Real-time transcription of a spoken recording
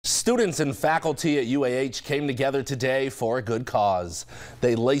Students and faculty at UAH came together today for a good cause.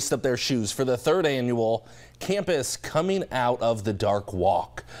 They laced up their shoes for the third annual Campus Coming Out of the Dark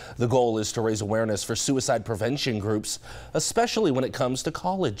Walk. The goal is to raise awareness for suicide prevention groups, especially when it comes to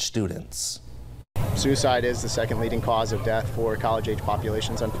college students. Suicide is the second leading cause of death for college-age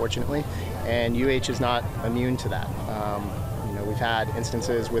populations, unfortunately, and UAH is not immune to that. We've had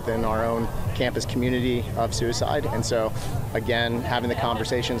instances within our own campus community of suicide, and so again, having the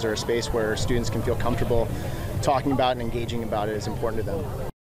conversations or a space where students can feel comfortable talking about and engaging about it is important to them.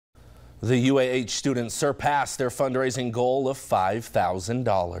 The UAH students surpassed their fundraising goal of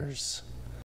 $5,000.